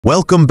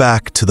Welcome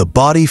back to the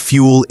Body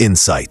Fuel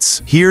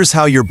Insights. Here's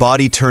how your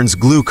body turns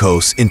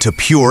glucose into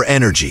pure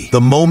energy. The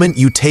moment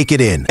you take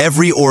it in,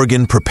 every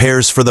organ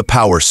prepares for the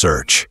power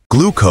surge.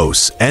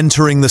 Glucose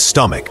entering the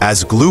stomach.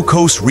 As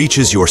glucose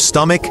reaches your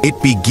stomach, it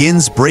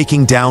begins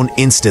breaking down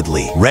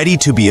instantly, ready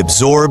to be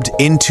absorbed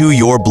into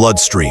your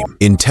bloodstream.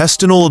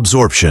 Intestinal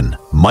absorption,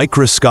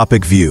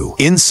 microscopic view.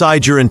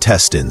 Inside your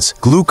intestines,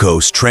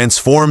 glucose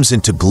transforms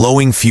into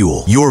glowing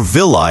fuel. Your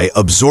villi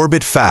absorb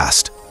it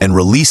fast and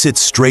release it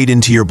straight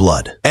into your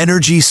blood.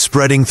 Energy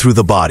spreading through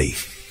the body.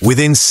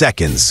 Within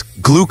seconds,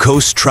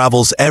 glucose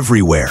travels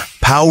everywhere,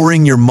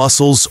 powering your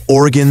muscles,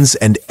 organs,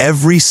 and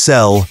every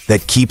cell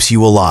that keeps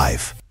you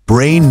alive.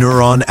 Brain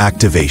neuron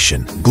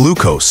activation.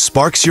 Glucose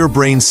sparks your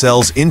brain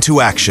cells into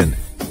action,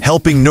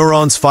 helping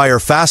neurons fire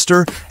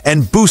faster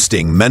and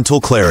boosting mental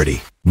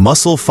clarity.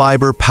 Muscle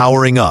fiber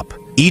powering up.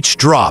 Each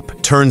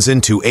drop turns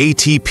into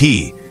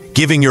ATP,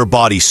 giving your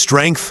body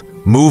strength,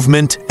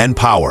 movement, and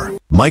power.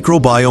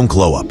 Microbiome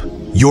glow-up.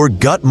 Your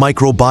gut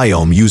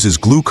microbiome uses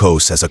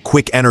glucose as a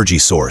quick energy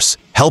source,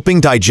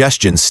 helping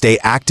digestion stay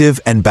active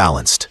and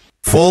balanced.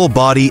 Full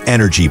body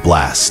energy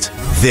blast.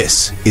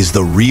 This is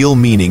the real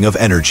meaning of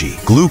energy.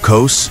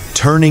 Glucose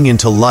turning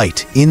into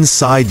light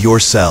inside your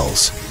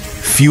cells,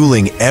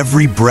 fueling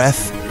every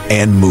breath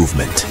and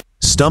movement.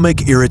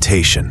 Stomach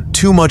irritation.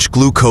 Too much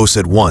glucose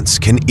at once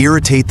can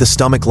irritate the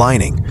stomach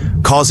lining,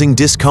 causing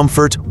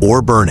discomfort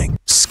or burning.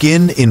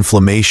 Skin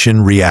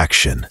inflammation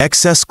reaction.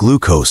 Excess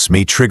glucose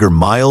may trigger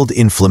mild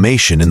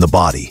inflammation in the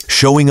body,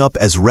 showing up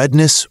as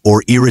redness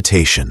or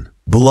irritation.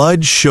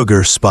 Blood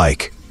sugar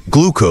spike.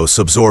 Glucose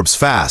absorbs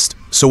fast,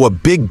 so a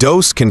big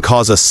dose can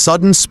cause a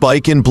sudden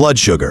spike in blood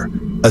sugar,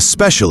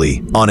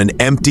 especially on an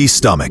empty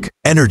stomach.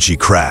 Energy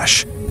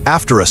crash.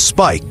 After a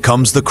spike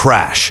comes the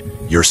crash.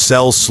 Your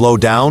cells slow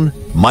down,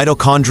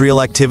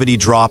 mitochondrial activity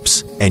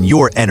drops, and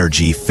your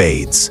energy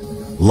fades.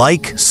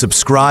 Like,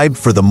 subscribe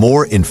for the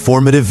more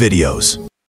informative videos.